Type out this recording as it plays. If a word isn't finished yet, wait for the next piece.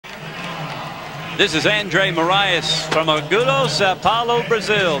This is Andre Moraes from Agudo, Sao Paulo,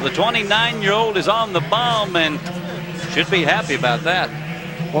 Brazil. The 29-year-old is on the bomb and should be happy about that.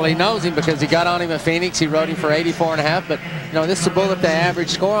 Well, he knows him because he got on him at Phoenix. He rode him for 84.5, but you know, this is a bull that the average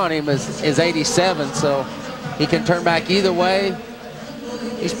score on him is 87, so he can turn back either way.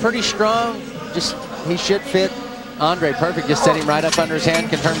 He's pretty strong. Just he should fit Andre perfect. Just set him right up under his hand,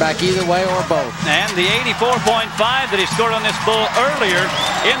 can turn back either way or both. And the 84.5 that he scored on this bull earlier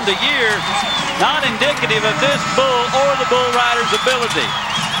in the year, not indicative of this bull or the bull rider's ability.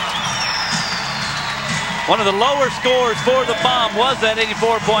 One of the lower scores for the bomb was that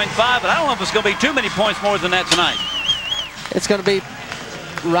 84.5, but I don't know if it's going to be too many points more than that tonight. It's going to be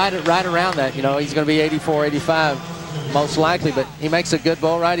right around that. You know, he's going to be 84, 85 most likely, but he makes a good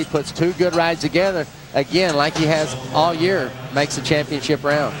bull ride. He puts two good rides together. Again, like he has all year, makes the championship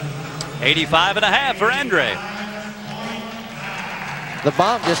round. 85.5 for Andre. The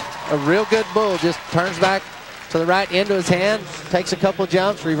bomb, just a real good bull, just turns back to the right into his hand, takes a couple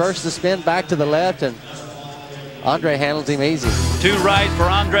jumps, reverses the spin back to the left, and Andre handles him easy. Two rides for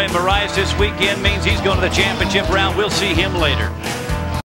Andre Moraes this weekend means he's going to the championship round. We'll see him later.